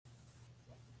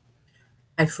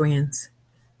Hi, friends.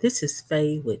 This is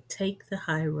Faye with Take the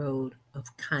High Road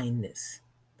of Kindness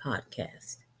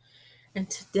podcast. And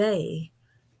today,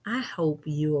 I hope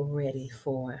you are ready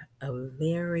for a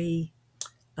very,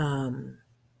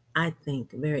 I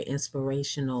think, very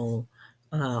inspirational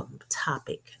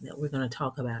topic that we're going to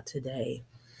talk about today.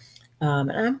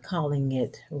 And I'm calling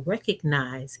it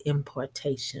Recognize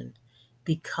Importation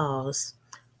because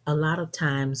a lot of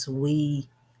times we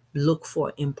look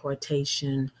for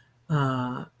importation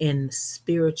in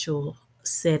spiritual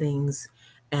settings.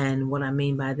 And what I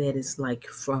mean by that is like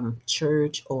from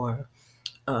church or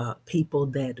people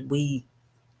that we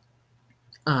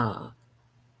uh,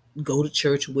 go to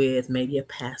church with, maybe a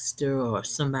pastor or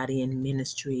somebody in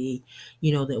ministry,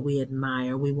 that we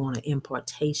admire. We want an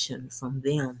impartation from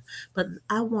them. But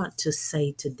I want to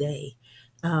say today,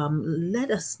 let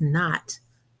us not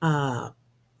uh,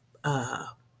 uh,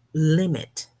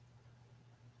 limit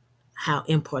how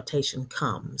importation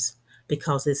comes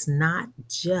because it's not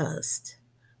just,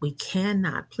 we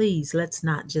cannot, please, let's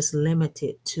not just limit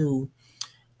it to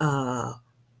uh,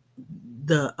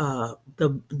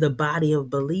 the body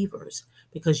of believers,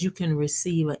 because you can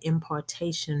receive an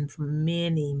impartation from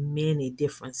many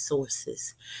different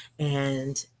sources,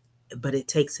 and but it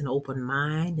takes an open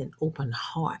mind and open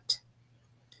heart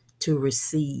to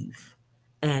receive.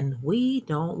 And we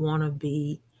don't want to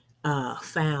be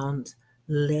found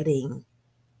letting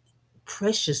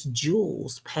precious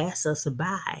jewels pass us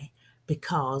by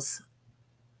because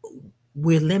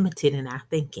we're limited in our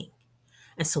thinking.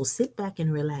 And so sit back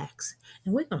and relax.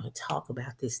 And we're going to talk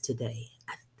about this today.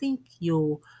 I think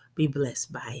you'll be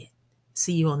blessed by it.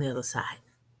 See you on the other side.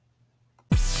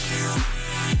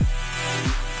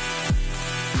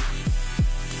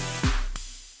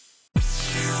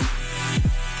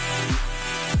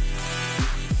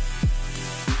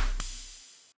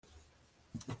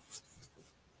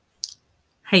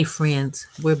 Hey, friends,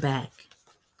 we're back.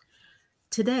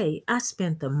 Today, I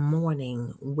spent the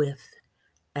morning with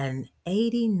an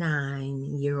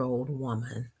 89-year-old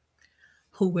woman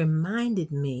who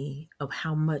reminded me of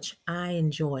how much I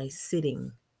enjoy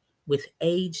sitting with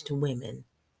aged women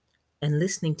and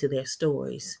listening to their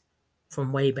stories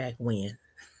from way back when.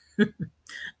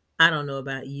 I don't know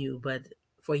about you, but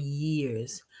for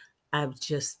years, I've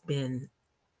just been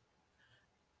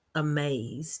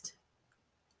amazed,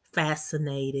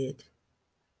 fascinated,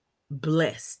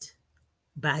 blessed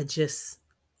by just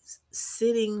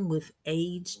sitting with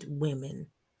aged women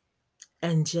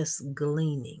and just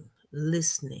gleaning,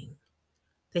 listening.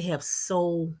 They have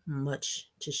so much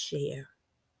to share.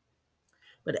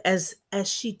 But as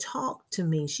she talked to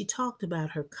me, she talked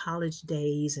about her college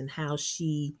days and how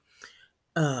she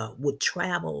would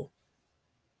travel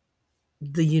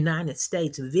the United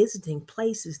States visiting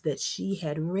places that she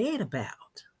had read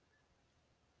about.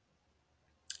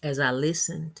 As I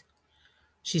listened,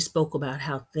 she spoke about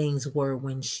how things were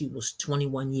when she was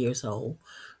 21 years old,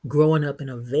 growing up in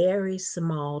a very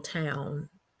small town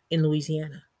in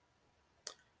Louisiana.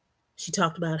 She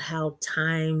talked about how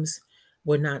times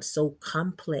were not so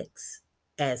complex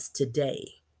as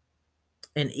today.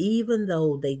 And even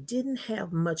though they didn't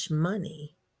have much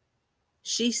money,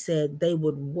 she said they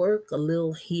would work a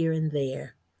little here and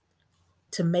there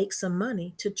to make some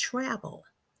money to travel.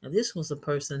 Now, this was a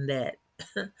person that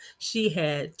she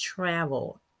had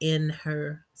travel in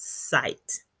her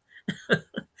sight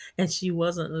and she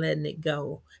wasn't letting it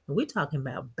go. And we're talking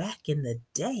about back in the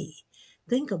day.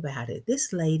 Think about it.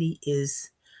 This lady is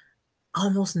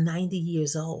almost 90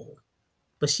 years old,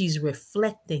 but she's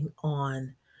reflecting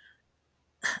on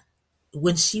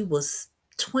when she was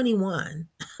 21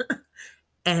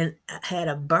 and had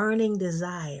a burning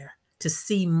desire to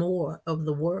see more of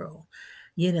the world,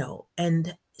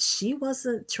 and she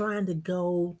wasn't trying to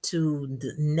go to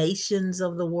the nations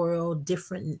of the world,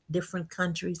 different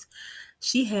countries.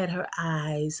 She had her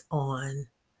eyes on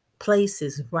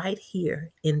places right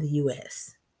here in the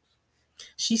US.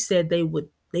 She said they would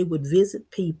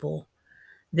visit people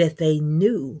that they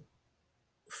knew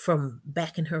from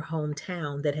back in her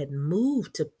hometown that had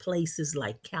moved to places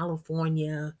like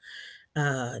California,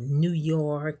 New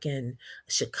York, and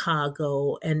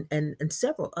Chicago, and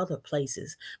several other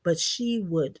places. But she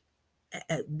would,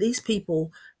 these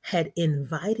people had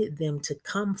invited them to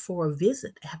come for a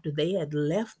visit after they had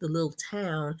left the little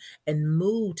town and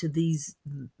moved to these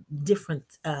different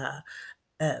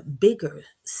bigger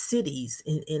cities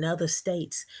in other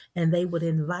states, and they would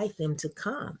invite them to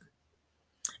come.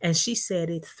 And she said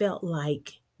it felt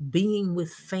like being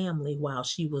with family while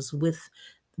she was with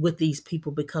these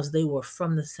people because they were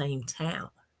from the same town.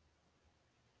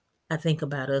 I think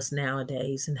about us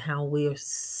nowadays and how we're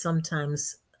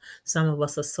sometimes Some of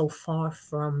us are so far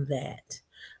from that,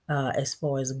 as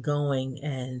far as going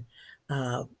and,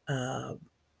 uh, uh,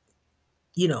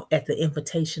 at the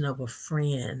invitation of a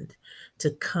friend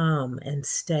to come and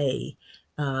stay,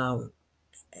 um,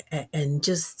 and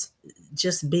just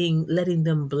being letting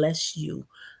them bless you,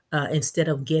 instead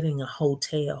of getting a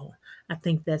hotel. I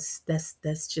think that's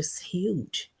just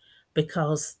huge,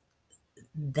 because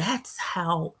that's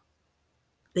how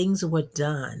things were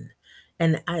done.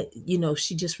 And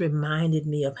she just reminded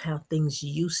me of how things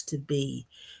used to be,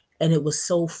 and it was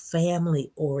so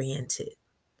family oriented.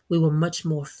 We were much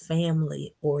more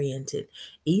family oriented,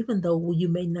 even though you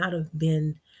may not have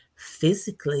been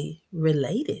physically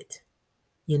related,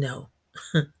 you know.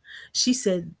 She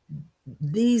said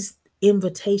these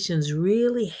invitations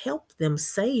really helped them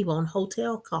save on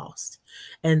hotel costs,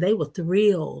 and they were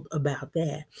thrilled about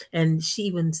that. And she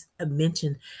even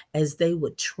mentioned, as they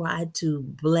would try to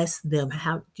bless them,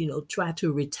 how, try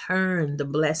to return the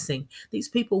blessing, these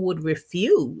people would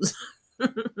refuse.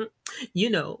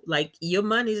 Like, your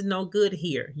money's no good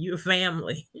here, your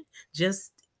family.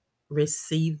 Just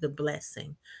receive the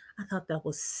blessing. I thought that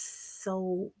was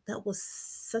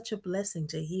such a blessing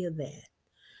to hear that.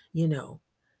 you know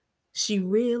she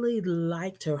really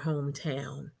liked her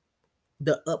hometown,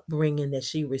 the upbringing that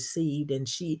she received, and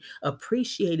she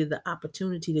appreciated the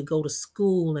opportunity to go to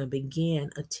school and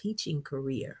begin a teaching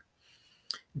career.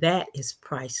 That is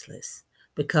priceless,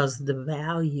 because the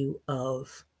value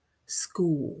of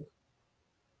school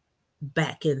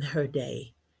back in her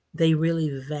day, they really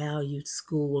valued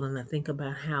school. And I think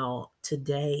about how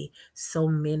today so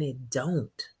many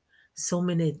don't. So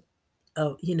many,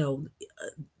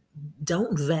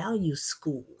 don't value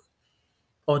school,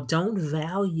 or don't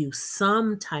value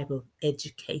some type of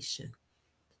education.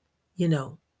 You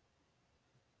know,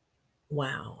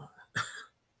 wow,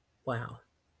 wow.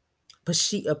 But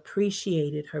she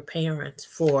appreciated her parents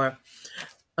for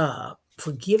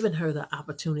giving her the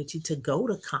opportunity to go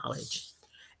to college,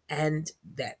 and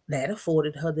that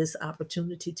afforded her this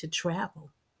opportunity to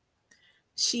travel.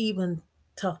 She even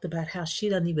talked about how she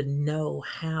doesn't even know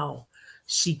how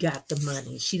she got the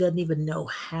money. She doesn't even know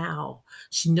how.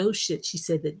 She knows shit. She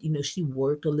said that, she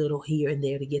worked a little here and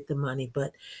there to get the money,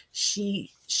 but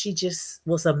she just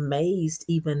was amazed,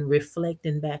 even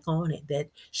reflecting back on it, that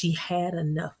she had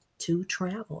enough to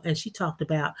travel. And she talked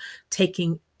about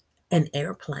taking an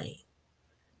airplane.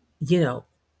 You know,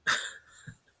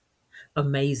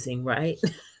 Amazing, right?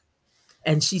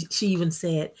 And she even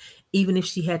said, even if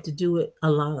she had to do it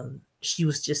alone, she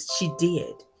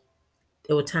did.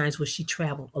 There were times where she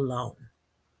traveled alone.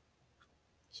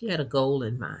 She had a goal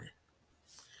in mind.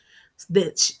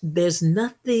 There's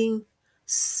nothing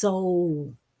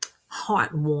so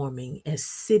heartwarming as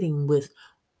sitting with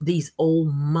these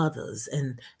old mothers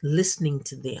and listening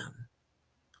to them.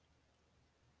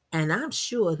 And I'm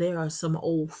sure there are some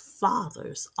old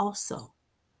fathers also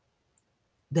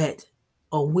that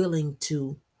are willing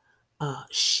to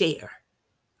share,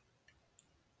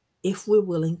 if we're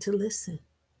willing to listen.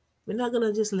 We're not going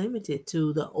to just limit it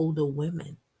to the older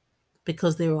women,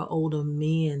 because there are older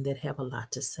men that have a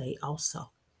lot to say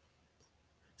also.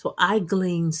 So I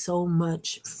glean so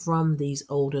much from these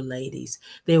older ladies.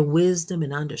 Their wisdom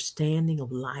and understanding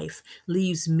of life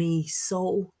leaves me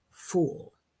so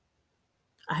full.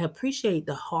 I appreciate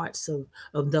the hearts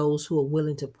of those who are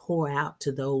willing to pour out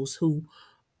to those who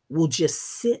will just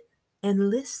sit and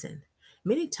listen.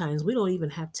 Many times we don't even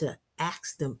have to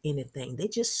ask them anything, they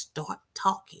just start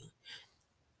talking.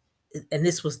 And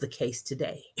this was the case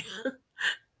today.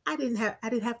 I didn't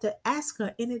have to ask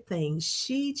her anything.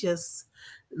 She just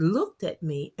looked at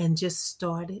me and just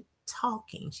started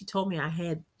talking. She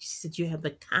said, "You have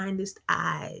the kindest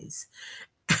eyes."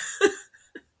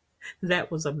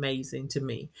 That was amazing to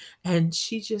me. And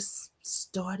she just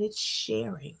started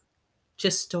sharing,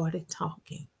 just started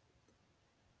talking.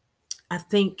 I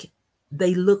think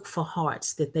they look for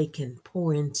hearts that they can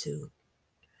pour into,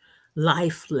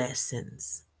 life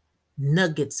lessons,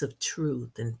 nuggets of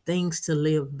truth, and things to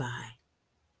live by.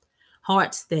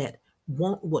 Hearts that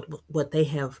want what they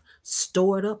have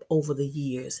stored up over the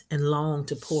years and long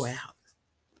to pour out.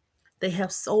 They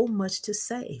have so much to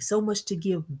say, so much to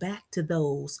give back to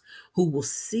those who will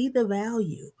see the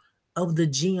value of the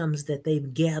gems that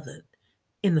they've gathered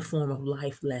in the form of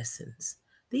life lessons.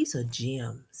 These are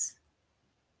gems.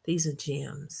 These are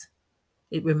gems.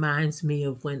 It reminds me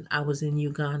of when I was in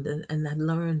Uganda, and I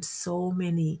learned so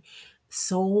many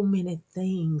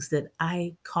things that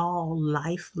I call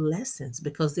life lessons,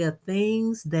 because there are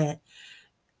things that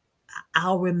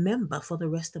I'll remember for the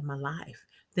rest of my life,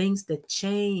 things that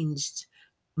changed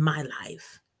my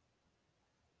life,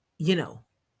 you know,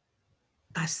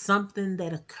 by something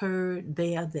that occurred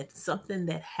there, that something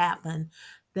that happened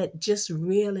that just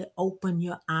really opened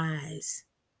your eyes.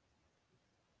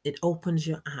 It opens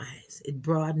your eyes, it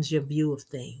broadens your view of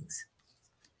things.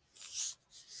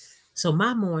 So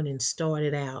my morning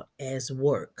started out as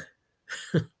work,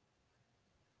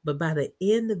 but by the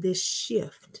end of this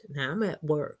shift, now I'm at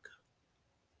work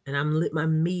and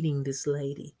I'm meeting this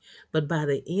lady, but by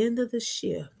the end of the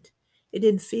shift, it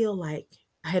didn't feel like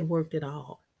I had worked at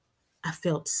all. I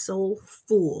felt so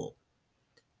full.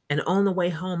 And on the way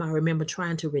home, I remember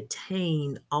trying to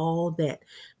retain all that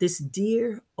this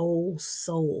dear old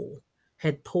soul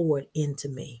had poured into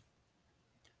me.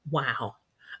 Wow.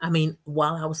 I mean,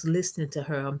 while I was listening to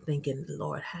her, I'm thinking,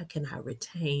 Lord, how can I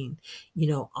retain,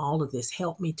 all of this?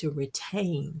 Help me to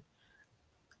retain,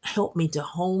 help me to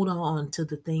hold on to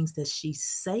the things that she's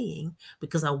saying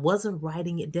because I wasn't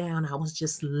writing it down. I was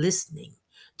just listening,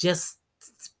 just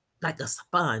like a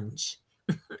sponge,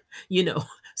 you know,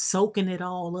 soaking it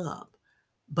all up,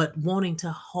 but wanting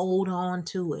to hold on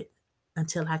to it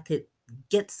until I could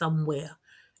get somewhere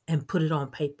and put it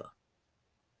on paper.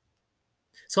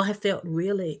 So I felt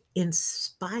really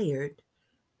inspired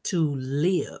to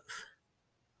live.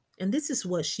 And this is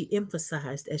what she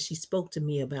emphasized as she spoke to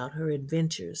me about her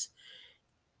adventures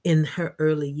in her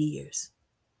early years.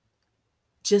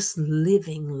 Just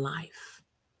living life,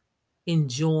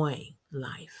 enjoying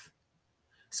life.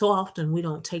 So often we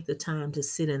don't take the time to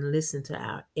sit and listen to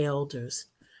our elders.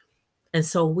 And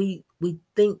so we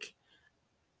think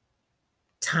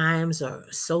times are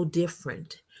so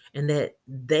different and that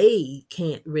they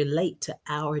can't relate to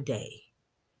our day.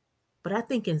 But I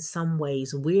think in some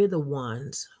ways we're the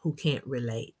ones who can't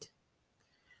relate.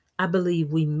 I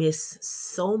believe we miss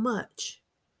so much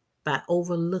by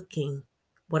overlooking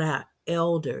what our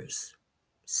elders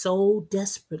so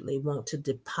desperately want to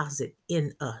deposit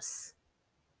in us.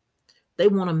 They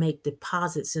want to make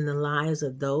deposits in the lives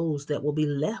of those that will be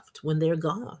left when they're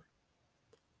gone.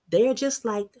 They're just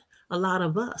like a lot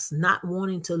of us, not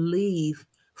wanting to leave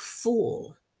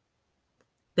full.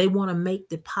 They want to make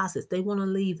deposits. They want to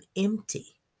leave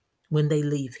empty when they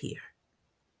leave here.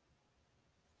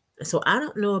 So I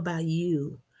don't know about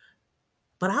you,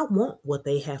 but I want what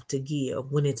they have to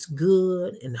give when it's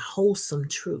good and wholesome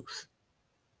truth.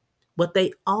 What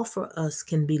they offer us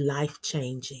can be life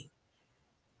changing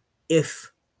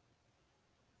if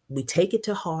we take it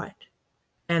to heart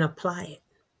and apply it.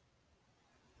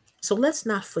 So let's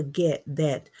not forget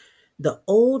that the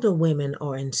older women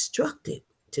are instructed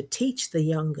to teach the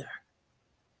younger.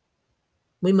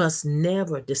 We must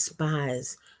never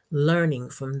despise learning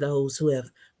from those who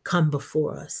have come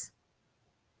before us.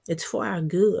 It's for our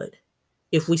good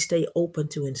if we stay open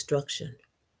to instruction.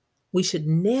 We should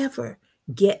never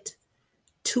get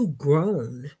too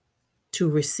grown to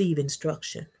receive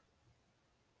instruction.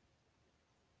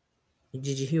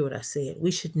 Did you hear what I said?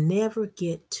 We should never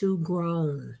get too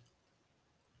grown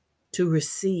to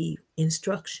receive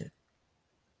instruction.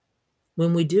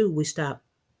 When we do, we stop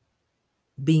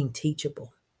being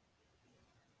teachable,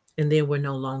 and then we're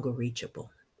no longer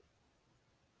reachable.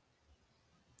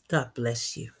 God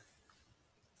bless you.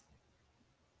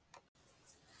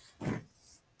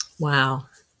 Wow.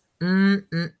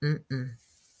 Mm-mm-mm-mm.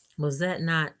 Was that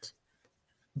not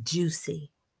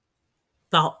juicy,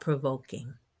 thought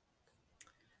provoking?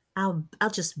 I'll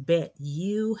just bet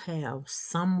you have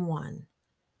someone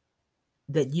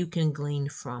that you can glean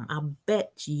from. I'll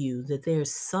bet you that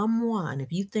there's someone,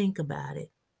 if you think about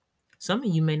it, some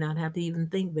of you may not have to even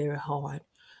think very hard,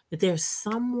 that there's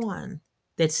someone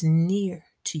that's near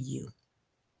to you,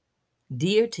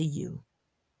 dear to you,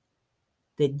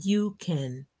 that you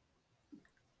can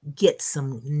get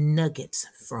some nuggets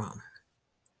from.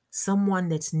 Someone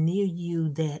that's near you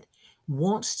that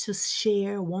wants to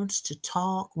share, wants to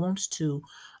talk, wants to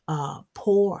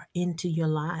pour into your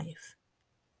life.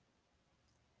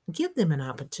 Give them an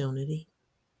opportunity.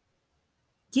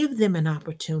 Give them an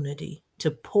opportunity to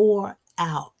pour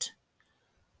out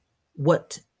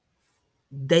what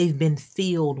they've been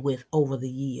filled with over the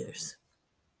years.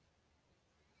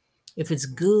 If it's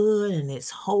good and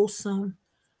it's wholesome,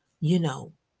 you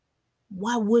know,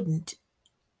 why wouldn't,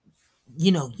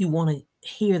 you want to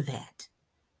hear that?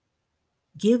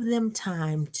 Give them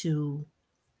time to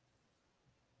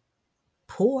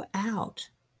pour out,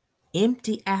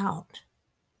 empty out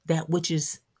that which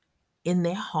is in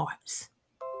their hearts.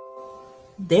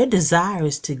 Their desire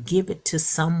is to give it to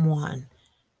someone,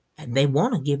 and they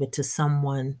want to give it to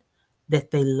someone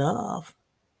that they love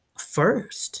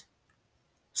first,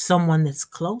 someone that's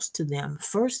close to them,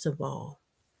 first of all.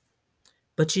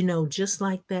 But just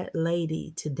like that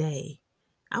lady today,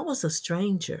 I was a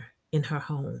stranger in her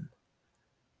home.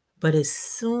 But as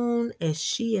soon as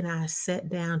she and I sat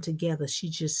down together, she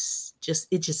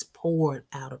it just poured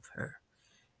out of her.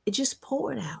 It just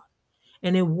poured out.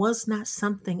 And it was not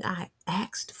something I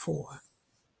asked for.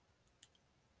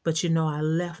 But I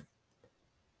left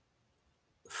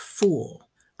full.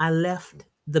 I left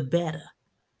the better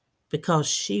because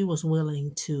she was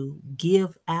willing to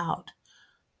give out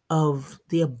of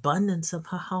the abundance of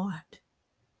her heart.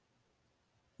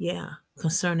 Yeah,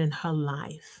 concerning her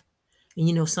life.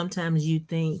 And sometimes you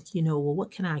think, well,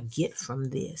 what can I get from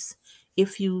this?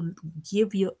 If you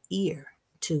give your ear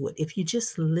to it, if you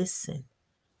just listen,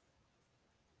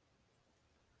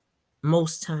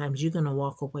 most times you're going to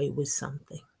walk away with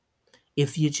something.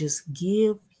 If you just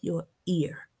give your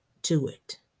ear to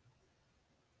it,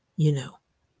 you know,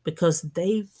 because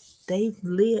they've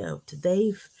lived,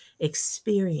 they've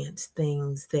experienced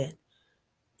things that,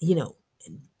 you know,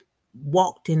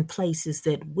 walked in places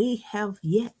that we have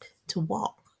yet to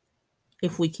walk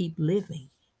if we keep living,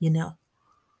 you know.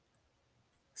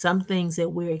 Some things that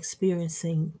we're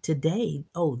experiencing today,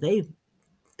 oh, they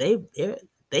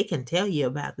can tell you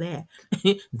about that.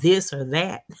 This or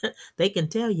that. They can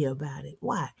tell you about it.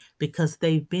 Why? Because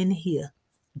they've been here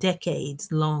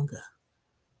decades longer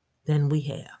than we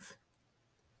have.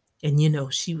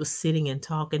 And she was sitting and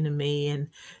talking to me,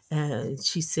 and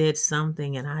she said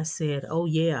something, and I said, "Oh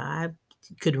yeah, I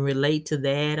could relate to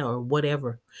that or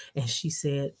whatever." And she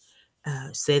said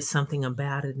something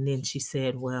about it, and then she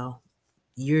said, "Well,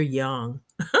 you're young."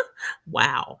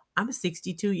 Wow, I'm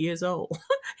 62 years old,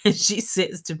 and she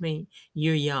says to me,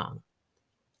 "You're young."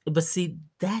 But see,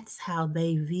 that's how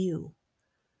they view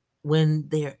when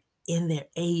they're in their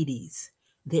 80s.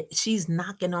 That she's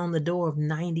knocking on the door of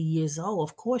 90 years old.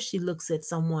 Of course, she looks at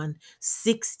someone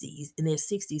 60s in their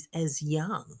 60s as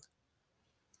young.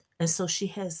 And so she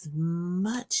has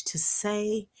much to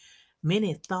say,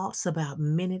 many thoughts about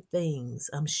many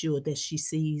things, I'm sure, that she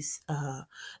sees, that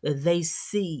they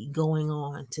see going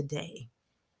on today.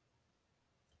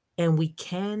 And we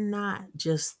cannot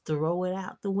just throw it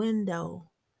out the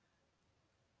window.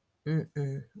 We're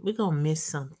going to miss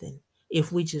something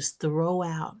if we just throw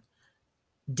out,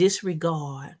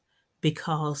 disregard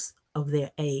because of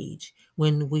their age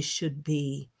when we should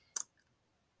be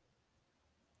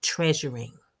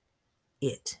treasuring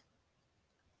it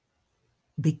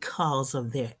because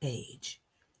of their age.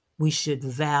 We should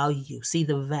see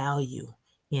the value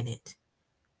in it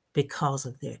because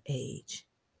of their age.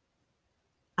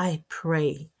 I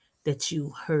pray that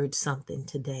you heard something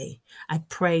today. I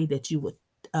pray that you would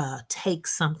take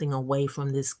something away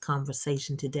from this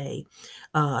conversation today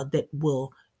that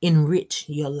will enrich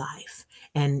your life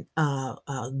and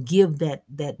give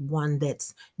that one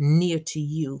that's near to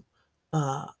you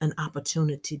an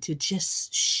opportunity to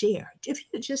just share. If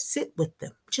you just sit with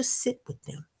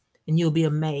them, and you'll be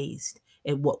amazed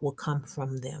at what will come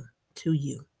from them to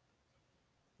you.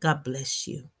 God bless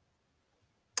you.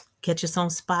 Catch us on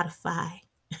Spotify.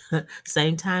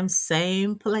 Same time,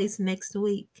 same place next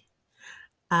week.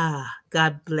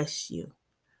 God bless you.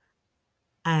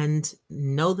 And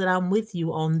know that I'm with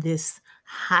you on this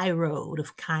high road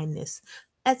of kindness.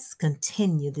 Let's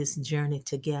continue this journey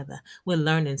together. We're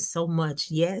learning so much.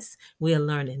 Yes, we're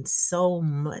learning so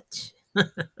much.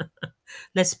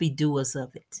 Let's be doers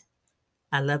of it.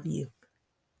 I love you.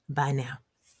 Bye now.